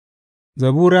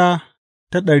Zabura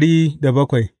ta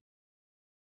 107.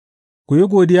 Ku yi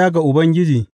godiya ga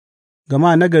Ubangiji,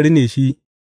 gama nagari ne shi;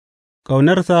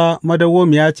 ƙaunarsa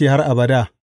madawwamiya ce har abada.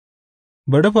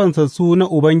 Bari fansassu na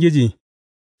Ubangiji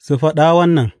su faɗa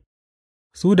wannan,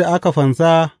 su da aka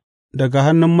fansa daga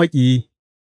hannun maƙiyi,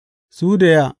 su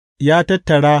da ya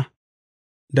tattara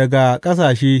daga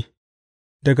ƙasashe,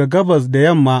 daga gabas da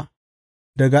yamma,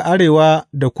 daga arewa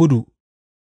da kudu.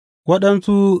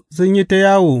 Waɗansu sun yi ta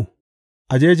yawo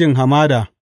a jejin hamada,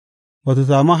 ba su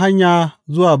sami hanya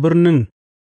zuwa birnin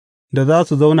da za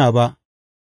su zauna ba;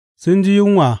 sun ji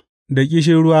yunwa da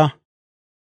ƙishirwa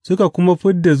suka kuma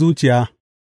fid da zuciya,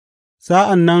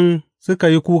 sa'an nan suka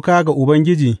yi kuka ga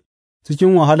Ubangiji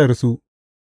cikin wahalarsu,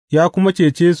 ya kuma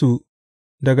cece su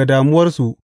daga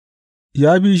damuwarsu,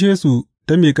 ya bishe su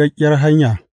ta miƙaƙƙiyar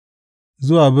hanya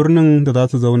zuwa birnin da za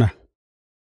su zauna.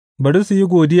 Bari su yi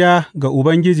godiya ga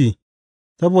Ubangiji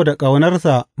saboda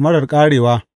ƙaunarsa marar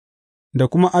ƙarewa da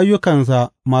kuma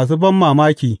ayyukansa masu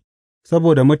banmamaki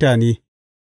saboda mutane,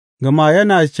 gama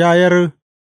yana shayar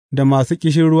da masu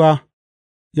ƙishirwa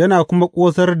yana kuma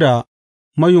ƙosar da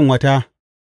mayunwata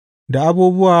da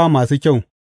abubuwa masu kyau.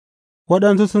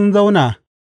 Waɗansu sun zauna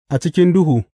a cikin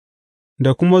duhu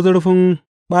da kuma zurfin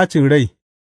ɓacin rai,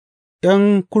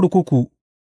 ’yan kurkuku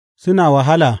suna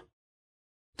wahala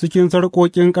cikin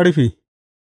sarƙoƙin ƙarfe,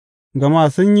 gama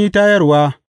sun yi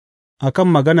tayarwa a kan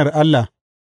maganar Allah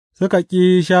suka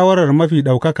ƙi shawarar Mafi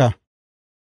Ɗaukaka;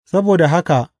 saboda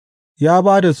haka ya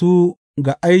ba da su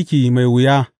ga aiki mai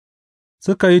wuya,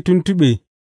 suka yi tuntuɓe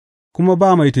kuma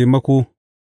ba mai taimako.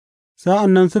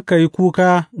 Sa'an nan suka yi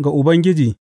kuka ga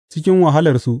Ubangiji cikin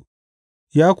wahalarsu,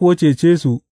 ya kuwa cece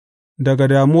su daga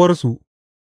damuwarsu;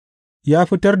 ya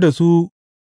fitar da su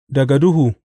daga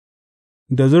duhu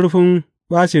da zurfin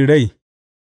ɓacin rai,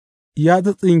 ya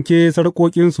tsittsinke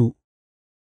sarƙoƙinsu.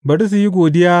 Bari su yi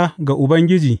godiya ga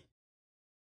Ubangiji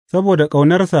saboda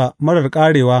ƙaunarsa marar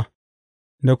ƙarewa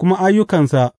da kuma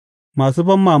ayyukansa masu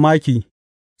banmamaki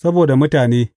saboda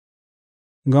mutane,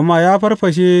 gama ya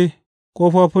farfashe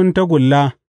ƙofofin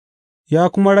tagulla ya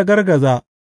kuma ragargaza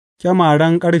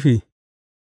ƙyamaren ƙarfe.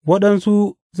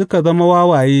 Waɗansu suka zama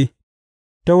wawaye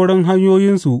ta wurin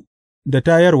hanyoyinsu da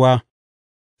tayarwa,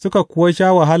 suka kuwa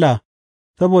sha wahala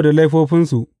saboda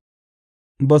laifofinsu;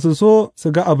 ba su so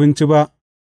su ga abinci ba,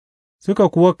 suka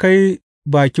kuwa kai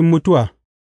bakin mutuwa.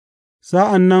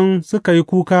 Sa'an nan suka yi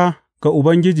kuka ga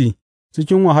Ubangiji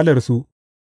cikin wahalarsu,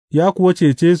 ya kuwa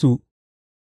cece su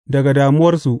daga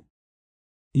damuwarsu;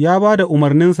 ya ba da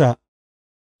umarninsa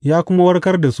ya kuma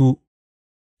warkar da su,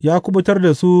 ya kuɓutar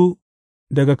da su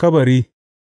daga kabari.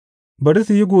 Bari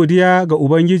su yi godiya ga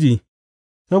Ubangiji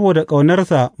saboda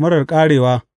ƙaunarsa marar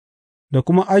ƙarewa da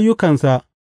kuma ayyukansa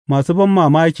masu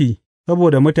banmamaki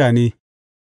saboda mutane.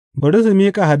 Bari su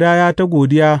miƙa hadaya ta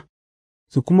godiya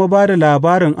su kuma ba da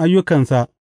labarin ayyukansa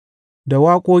da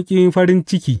waƙoƙin farin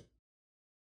ciki.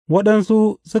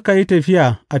 Waɗansu suka yi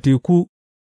tafiya a teku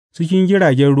cikin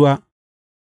jiragen ruwa,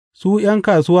 su ’yan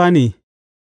kasuwa ne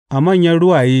a manyan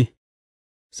ruwaye;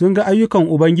 sun ga ayyukan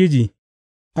Ubangiji,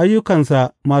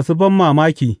 ayyukansa masu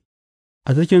banmamaki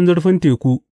a cikin zurfin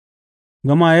teku,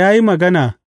 gama ya yi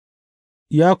magana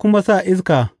ya kuma sa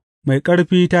iska mai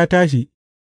ƙarfi ta tashi,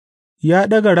 ya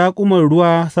ɗaga raƙuman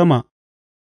ruwa sama,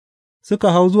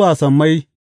 suka hau zuwa sammai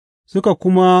suka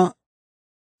kuma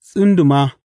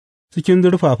tsinduma cikin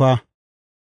zurfafa;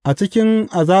 a cikin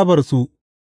azabarsu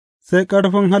sai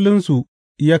ƙarfin halinsu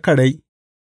ya karai,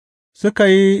 suka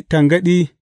yi tangaɗi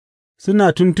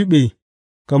suna tuntuɓe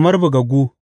kamar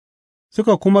bugaggu,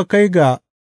 suka kuma kai ga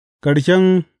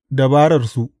ƙarshen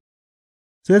dabararsu.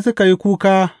 Sai suka yi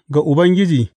kuka ga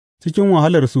Ubangiji cikin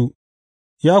wahalarsu,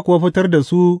 ya kuwa fitar da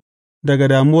su daga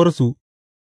damuwarsu;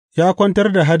 ya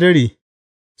kwantar da hadari,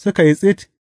 suka yi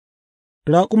tsit,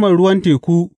 raƙuman ruwan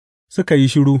teku suka yi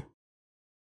shiru,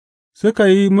 suka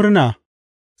yi murna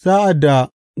sa'ad da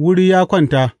wuri ya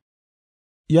kwanta,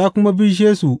 ya kuma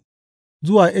bishe su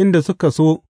zuwa inda suka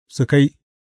so su kai.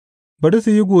 Bari su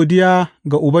yi godiya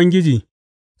ga Ubangiji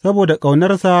saboda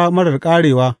ƙaunarsa marar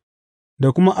ƙarewa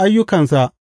da kuma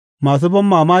ayyukansa masu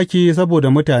banmamaki saboda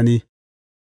mutane.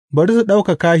 Bari su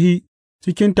ɗaukaka shi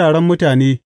cikin taron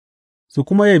mutane su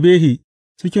kuma yabe shi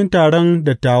cikin taron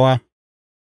dattawa.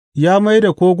 Ya mai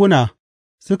da koguna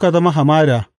suka zama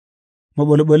hamada,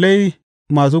 maɓulɓulai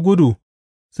masu gudu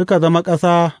suka zama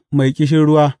ƙasa mai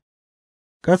ƙishirwa,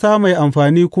 ƙasa mai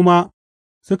amfani kuma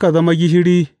suka zama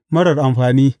gishiri marar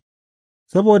amfani,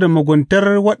 saboda muguntar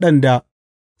waɗanda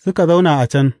suka zauna a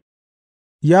can.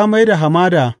 Ya mai da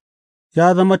hamada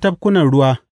ya zama tafkunan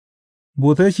ruwa,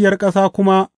 busasshiyar ƙasa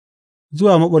kuma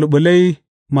zuwa maɓulɓulai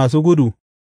masu gudu;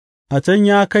 a can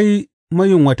ya kai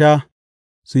mayunwata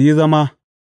su yi zama,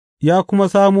 ya kuma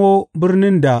samo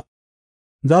birnin da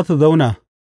za su zauna,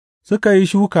 suka yi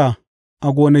shuka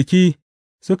a gonaki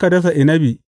suka dasa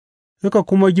inabi, suka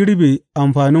kuma girbe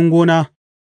amfanin gona,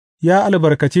 ya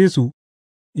albarkace su,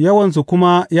 yawansu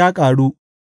kuma ya ƙaru,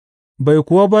 bai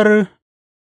kuwa bar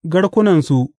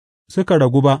garkunansu suka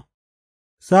ragu ba,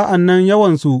 sa'an nan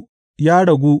yawansu ya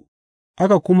ragu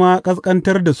aka kuma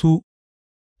ƙasƙantar da su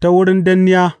ta wurin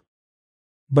danniya,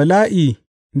 bala'i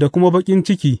da kuma baƙin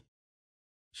ciki,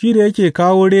 shi da yake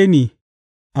kawo reni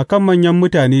a kan manyan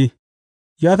mutane,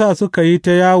 ya sa suka yi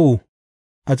ta yawo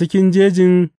a cikin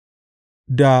jejin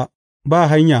da ba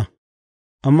hanya,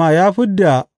 amma ya fid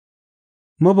da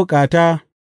mabukata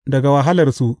daga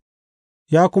wahalarsu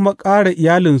ya kuma ƙara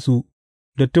iyalinsu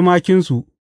da tumakinsu,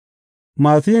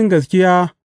 masu yin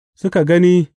gaskiya suka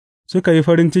gani suka yi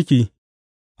farin ciki,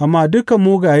 amma dukan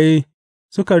mugaye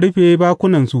suka rufe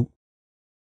bakunansu.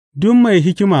 Duk mai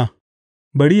hikima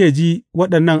bari yă ji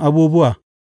waɗannan abubuwa,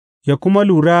 yă kuma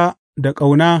lura da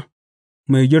ƙauna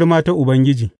mai girma ta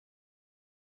Ubangiji.